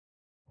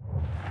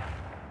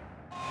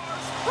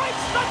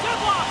Shotgun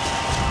blocked!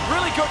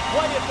 Really good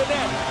play at the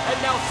net. And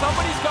now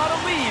somebody's got a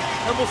lead,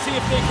 and we'll see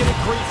if they can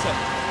increase it.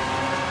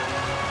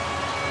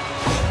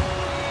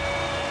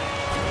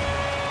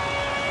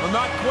 Well,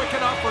 not quick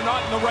enough or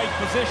not in the right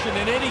position.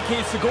 In any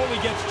case, the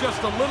goalie gets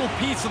just a little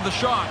piece of the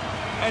shot,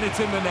 and it's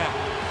in the net.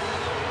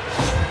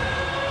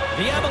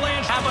 The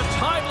Avalanche have a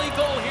timely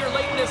goal here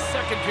late in this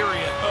second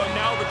period.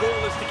 Now the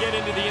goal is to get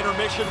into the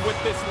intermission with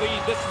this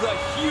lead. This is a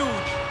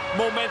huge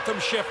momentum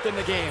shift in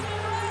the game.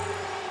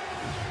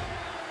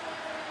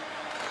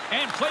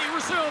 And play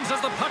resumes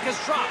as the puck is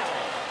dropped.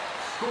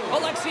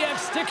 Alexiev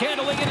stick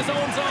handling in his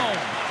own zone.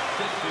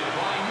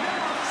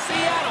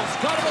 Seattle's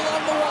got it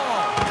along the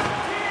wall.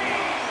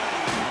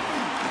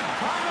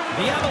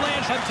 The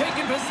Avalanche have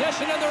taken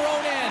possession in their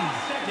own end.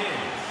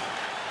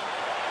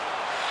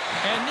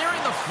 And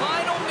nearing the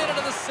final minute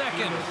of the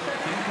second.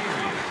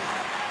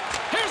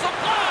 Here's a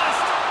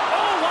blast!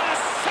 Oh, what a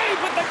save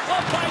with the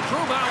glove by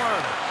Grubauer.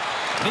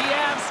 The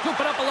Avs scoop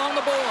it up along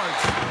the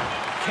boards.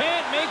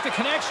 Can't make the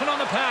connection on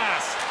the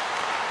pass.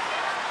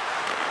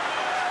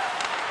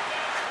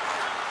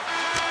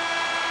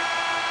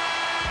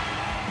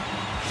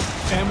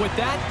 And with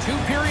that, 2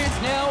 periods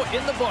now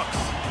in the books.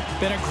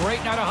 Been a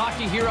great night of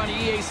hockey here on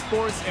EA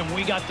Sports, and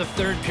we got the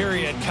third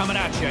period coming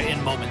at you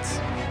in moments.